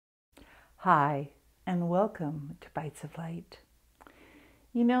Hi, and welcome to Bites of Light.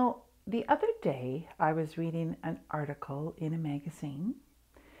 You know, the other day I was reading an article in a magazine,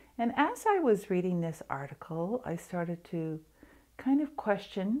 and as I was reading this article, I started to kind of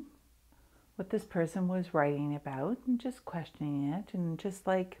question what this person was writing about and just questioning it and just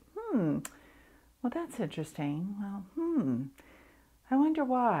like, well, that's interesting. Well, I wonder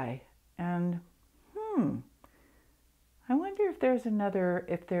why. And, I wonder if there's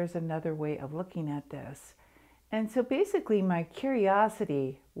another way of looking at this. And so basically my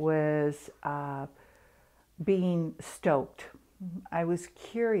curiosity was being stoked. I was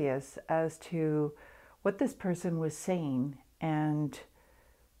curious as to what this person was saying, and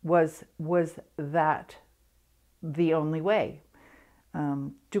was that the only way?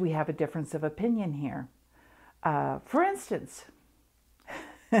 Do we have a difference of opinion here? For instance,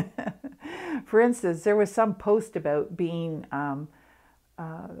 there was some post about being a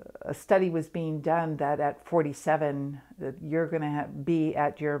study was being done that at 47 that you're going to be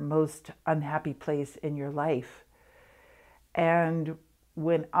at your most unhappy place in your life. And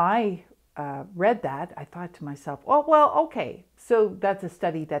when I read that, I thought to myself, oh, well, okay, so that's a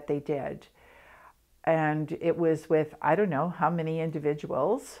study that they did. And it was with, I don't know how many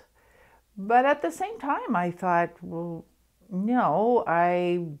individuals. But at the same time, I thought, well, no,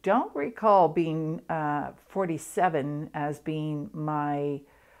 I don't recall being 47 as being my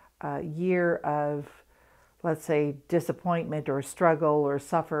year of, let's say, disappointment or struggle or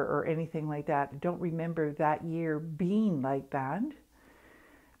suffer or anything like that. I don't remember that year being like that,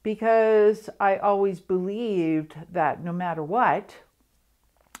 because I always believed that no matter what,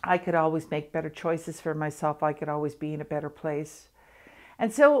 I could always make better choices for myself. I could always be in a better place.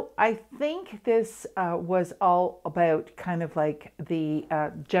 And so I think this was all about kind of like the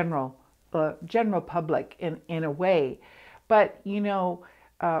general public in a way. But, you know,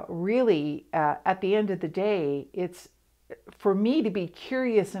 really, at the end of the day, it's for me to be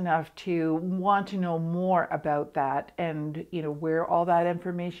curious enough to want to know more about that, and, you know, where all that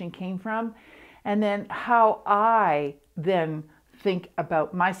information came from, and then how I then think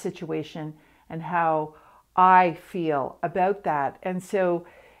about my situation and how I feel about that. And so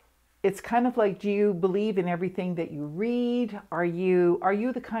it's kind of like, do you believe in everything that you read? Are you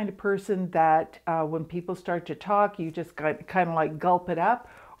the kind of person that when people start to talk, you just kind of like gulp it up?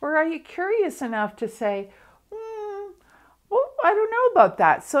 Or are you curious enough to say, well, I don't know about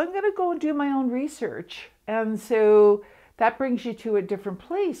that, so I'm going to go and do my own research? And so that brings you to a different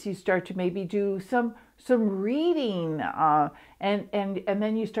place. You start to maybe do some reading, and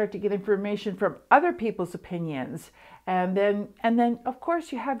then you start to get information from other people's opinions, and then of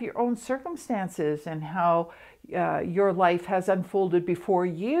course you have your own circumstances and how your life has unfolded before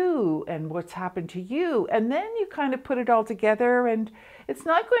you and what's happened to you, and then you kind of put it all together, and it's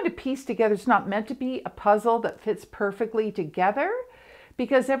not going to piece together. It's not meant to be a puzzle that fits perfectly together,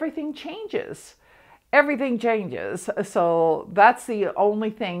 because everything changes. Everything changes. So that's the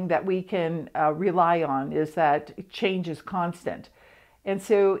only thing that we can rely on, is that change is constant. And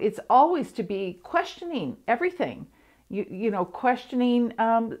so it's always to be questioning everything. You know, questioning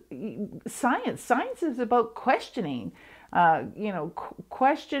science. Science is about questioning. You know,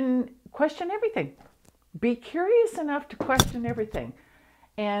 question everything. Be curious enough to question everything.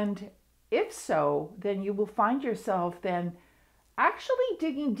 And if so, then you will find yourself then actually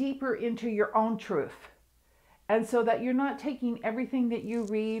digging deeper into your own truth. And so that you're not taking everything that you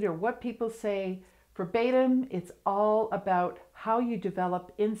read or what people say verbatim. It's all about how you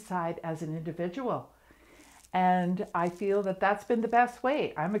develop inside as an individual. And I feel that that's been the best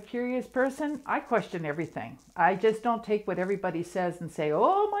way. I'm a curious person. I question everything. I just don't take what everybody says and say,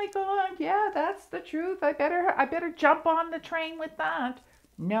 oh my God, yeah, that's the truth. I better jump on the train with that.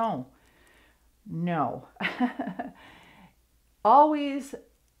 No. Always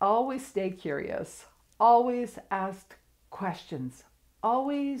stay curious. Always ask questions.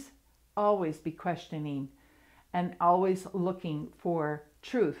 Always be questioning, and always looking for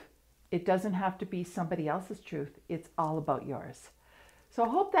truth. It doesn't have to be somebody else's truth. It's all about yours. So I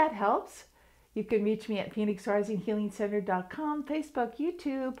hope that helps. You can reach me at phoenixrisinghealingcenter.com, Facebook,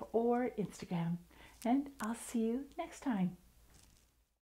 YouTube, or Instagram. And I'll see you next time.